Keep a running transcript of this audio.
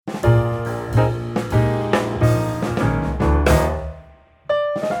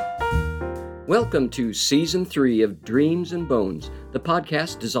Welcome to Season 3 of Dreams and Bones, the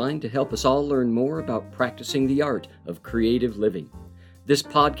podcast designed to help us all learn more about practicing the art of creative living. This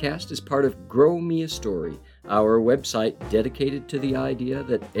podcast is part of Grow Me a Story, our website dedicated to the idea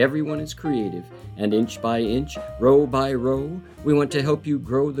that everyone is creative, and inch by inch, row by row, we want to help you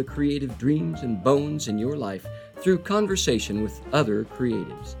grow the creative dreams and bones in your life through conversation with other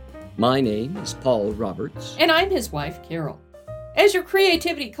creatives. My name is Paul Roberts. And I'm his wife, Carol. As your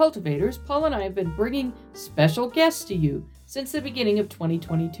creativity cultivators, Paul and I have been bringing special guests to you since the beginning of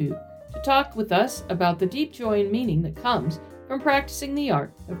 2022 to talk with us about the deep joy and meaning that comes from practicing the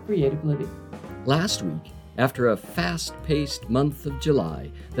art of creative living. Last week, after a fast-paced month of July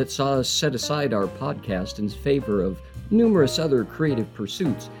that saw us set aside our podcast in favor of numerous other creative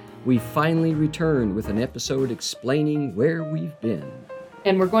pursuits, we finally returned with an episode explaining where we've been.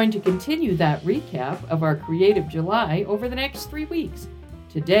 And we're going to continue that recap of our creative July over the next 3 weeks.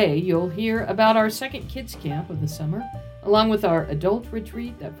 Today, you'll hear about our second kids camp of the summer, along with our adult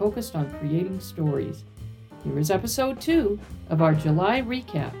retreat that focused on creating stories. Here is episode 2 of our July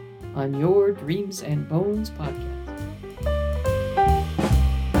recap on your Dreams and Bones podcast.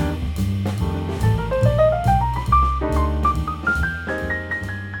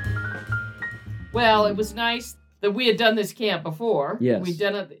 Well, it was nice that we had done this camp before. Yes. We'd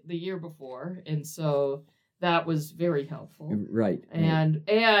done it the year before, and so that was very helpful. Right.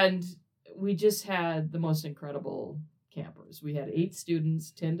 And we just had the most incredible campers. We had 8 students,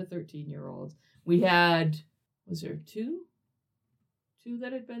 10 to 13-year-olds. We had, was there two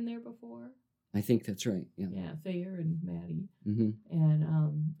that had been there before? I think that's right. Yeah, Thayer and Maddie.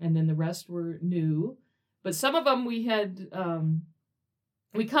 Mm-hmm. And then the rest were new. But some of them we had,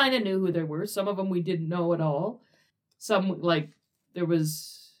 we kind of knew who they were. Some of them we didn't know at all. Some, like, there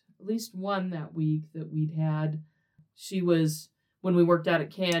was at least one that week that we'd had. She was, when we worked out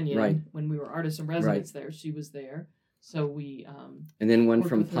at Canyon, right. When we were artists in residence there, she was there. So we and then one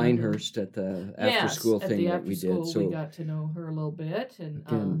from Pinehurst at the after-school thing that we did. So we got to know her a little bit. And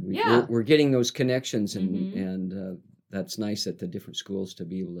again, we're getting those connections, and that's nice at the different schools to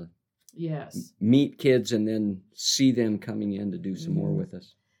be able to meet kids and then see them coming in to do some more with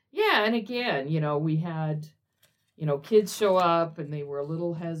us. Yeah, and again, we had, kids show up and they were a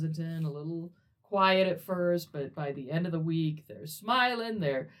little hesitant, a little quiet at first, but by the end of the week, they're smiling,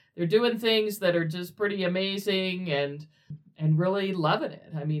 they're doing things that are just pretty amazing and really loving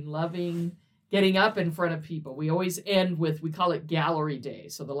it. I mean, loving getting up in front of people. We always end with, we call it gallery day.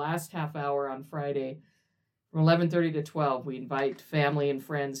 So the last half hour on Friday, from 11:30 to 12, we invite family and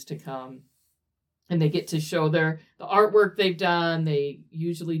friends to come, and they get to show the artwork they've done. They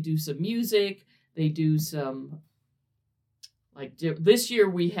usually do some music. They do some, like this year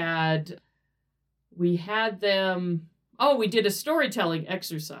we had them, we did a storytelling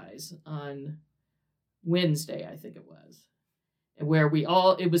exercise on Wednesday, I think it was, where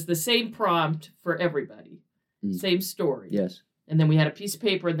it was the same prompt for everybody, same story. Yes. And then we had a piece of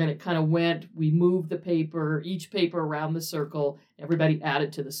paper, and then it kind of we moved the paper, each paper around the circle, everybody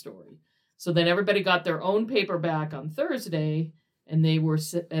added to the story. So then everybody got their own paper back on Thursday, and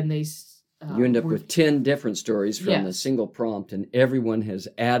you end up with 10 different stories from the single prompt, and everyone has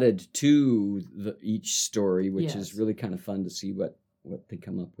added to each story, which is really kind of fun to see what they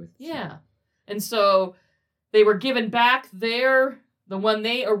come up with. Yeah. So. And so they were given back the one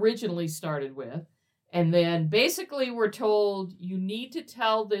they originally started with, and then basically we're told you need to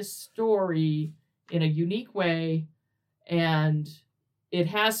tell this story in a unique way, and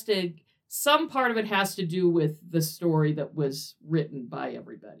some part of it has to do with the story that was written by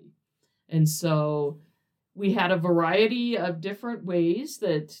everybody. And so we had a variety of different ways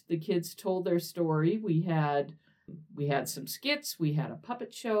that the kids told their story. We had some skits. We had a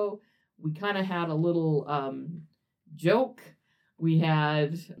puppet show. We kind of had a little joke. We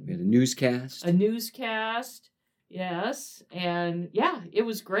had a newscast. Yes. And it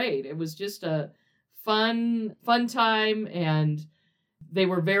was great. It was just a fun time, and they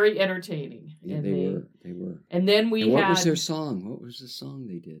were very entertaining. Yeah, and they were. And then what was their song? What was the song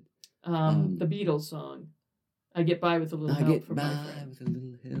they did? The Beatles song, "I Get By with a Little Help from My Friend." With a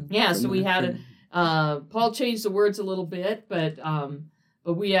little help. Yeah, so we had Paul changed the words a little bit, but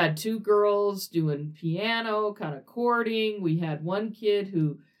we had 2 girls doing piano, kind of chording. We had one kid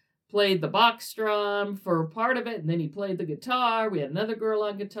who played the box drum for part of it, and then he played the guitar. We had another girl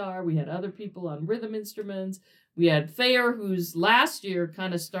on guitar. We had other people on rhythm instruments. We had Thayer, who's last year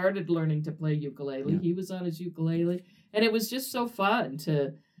kind of started learning to play ukulele. Yeah. He was on his ukulele, and it was just so fun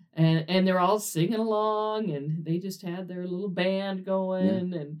and they're all singing along, and they just had their little band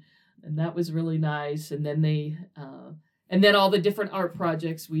going, and that was really nice. And then they and then all the different art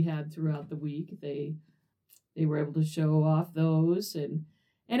projects we had throughout the week, they were able to show off those, and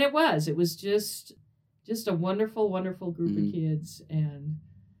it was just a wonderful, wonderful group of kids, and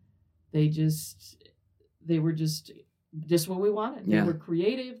they were just what we wanted. They were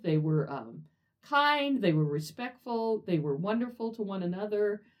creative, they were kind, they were respectful, they were wonderful to one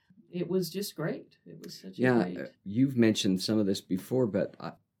another. It was just great. It was such a great... You've mentioned some of this before, but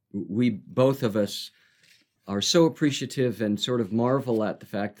we both of us are so appreciative and sort of marvel at the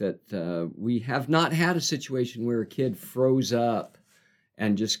fact that we have not had a situation where a kid froze up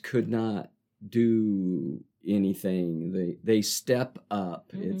and just could not do anything. They step up.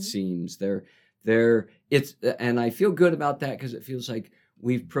 It seems and I feel good about that, because it feels like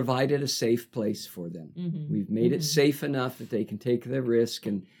we've provided a safe place for them. We've made it safe enough that they can take the risk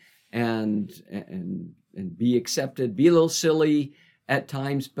and be accepted, be a little silly at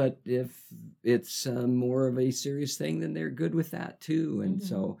times, but if it's more of a serious thing, then they're good with that too. And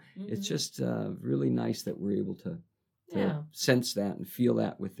so it's just really nice that we're able to sense that and feel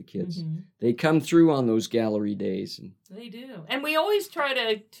that with the kids. They come through on those gallery days. And they do. And we always try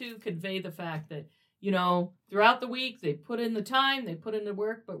to convey the fact that, throughout the week, they put in the time, they put in the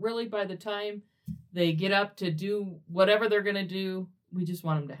work, but really by the time they get up to do whatever they're going to do, we just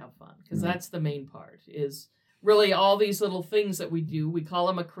want them to have fun, because that's the main part, is really all these little things that we do. We call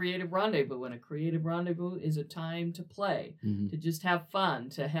them a creative rendezvous, and a creative rendezvous is a time to play, to just have fun,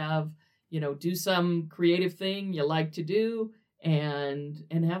 to have, do some creative thing you like to do and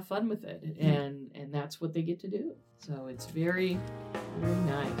have fun with it. And that's what they get to do. So it's very, very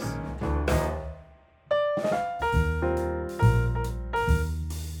nice.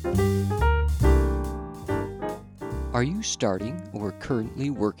 Are you starting or currently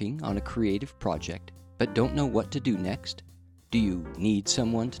working on a creative project but don't know what to do next? Do you need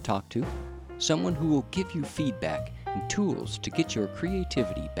someone to talk to? Someone who will give you feedback and tools to get your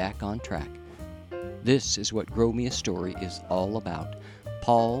creativity back on track? This is what Grow Me a Story is all about.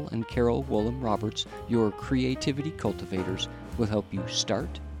 Paul and Carol Woolham Roberts, your creativity cultivators, will help you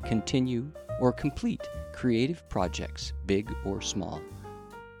start, continue, or complete creative projects, big or small.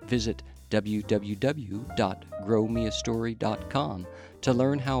 Visit www.growmeastory.com to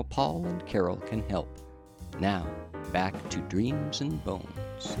learn how Paul and Carol can help. Now, back to Dreams and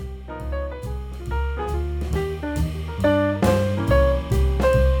Bones.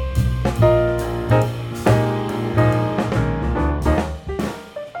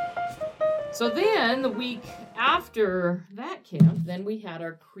 So then, the week after that camp, then we had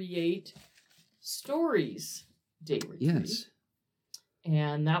our Create Stories Day retreat. Yes.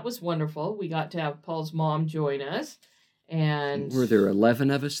 And that was wonderful. We got to have Paul's mom join us. And were there 11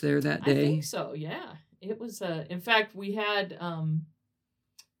 of us there that day? I think so, yeah. It was, in fact, we had one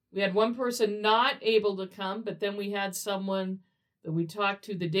person not able to come, but then we had someone that we talked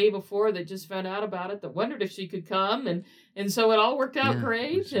to the day before that just found out about it, that wondered if she could come. And so it all worked out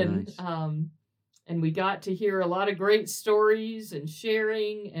great. And nice. And we got to hear a lot of great stories and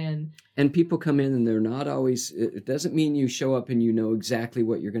sharing. And people come in and they're not always, it doesn't mean you show up and you know exactly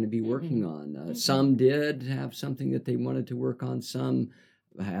what you're going to be working on. Some did have something that they wanted to work on. Some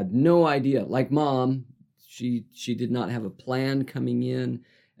had no idea. Like Mom, she did not have a plan coming in.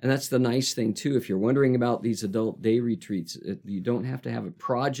 And that's the nice thing, too. If you're wondering about these adult day retreats, you don't have to have a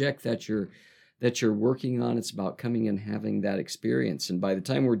project that you're working on. It's about coming and having that experience. And by the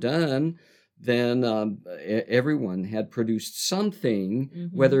time we're done, then everyone had produced something,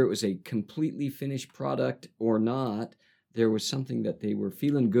 whether it was a completely finished product or not. There was something that they were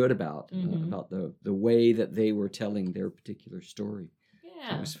feeling good about the way that they were telling their particular story. Yeah.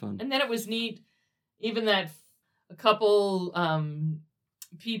 So it was fun. And then it was neat, even that a couple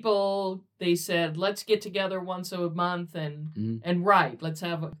people, they said, let's get together once a month and write. Let's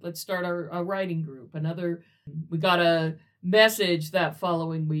start our writing group. We got a message that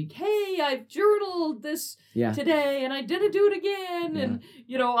following week, hey, I've journaled this today and I didn't do it again. And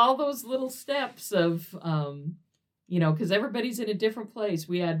all those little steps of because everybody's in a different place.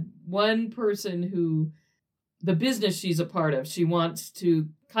 We had one person who, the business she's a part of, she wants to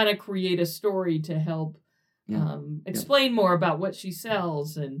kind of create a story to help explain more about what she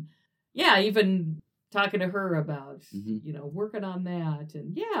sells. And even talking to her about working on that.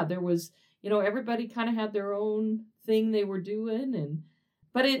 And there was everybody kind of had their own thing they were doing.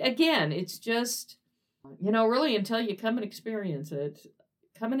 But it's just really, until you come and experience it,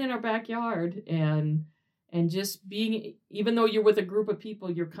 coming in our backyard and just being, even though you're with a group of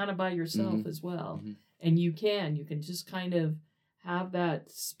people, you're kind of by yourself as well. And you can just kind of have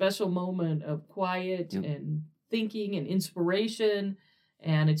that special moment of quiet and thinking and inspiration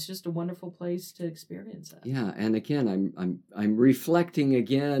And it's just a wonderful place to experience that. Yeah, and again, I'm reflecting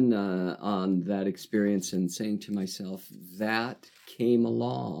again on that experience and saying to myself, that came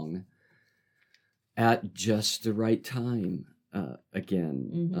along at just the right time.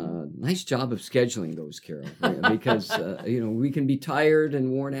 Nice job of scheduling those, Carol, because we can be tired and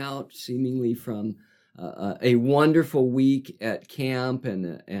worn out seemingly from a wonderful week at camp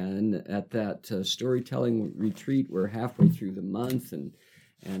and at that storytelling retreat. We're halfway through the month, and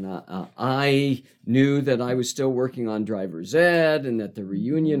I knew that I was still working on driver's ed and that the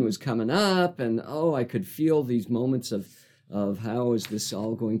reunion was coming up, and I could feel these moments of how is this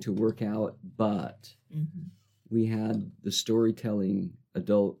all going to work out, but we had the storytelling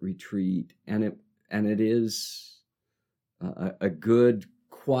adult retreat, and it is a good,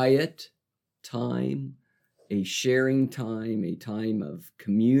 quiet time, a sharing time, a time of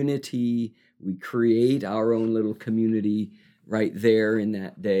community. We create our own little community right there in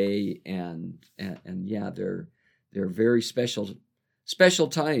that day, and yeah, they're very special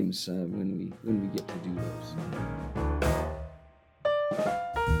times when we get to do those.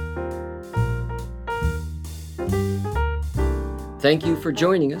 Thank you for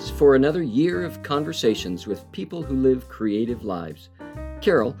joining us for another year of conversations with people who live creative lives.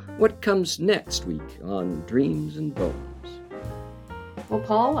 Carol, what comes next week on Dreams and Bones? Well,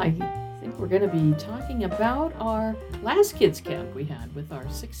 Paul, I think we're going to be talking about our last kids camp we had with our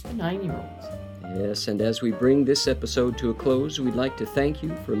 6 to 9-year-olds. Yes, and as we bring this episode to a close, we'd like to thank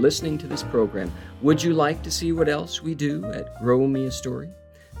you for listening to this program. Would you like to see what else we do at Grow Me a Story?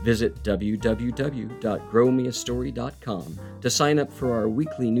 Visit www.growmeastory.com to sign up for our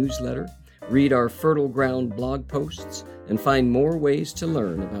weekly newsletter, read our Fertile Ground blog posts, and find more ways to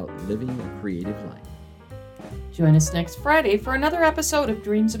learn about living a creative life. Join us next Friday for another episode of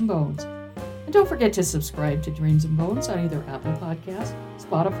Dreams and Bones. And don't forget to subscribe to Dreams and Bones on either Apple Podcasts,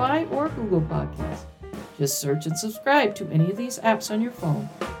 Spotify, or Google Podcasts. Just search and subscribe to any of these apps on your phone,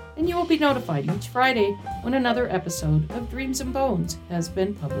 and you will be notified each Friday when another episode of Dreams and Bones has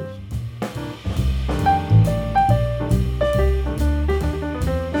been published.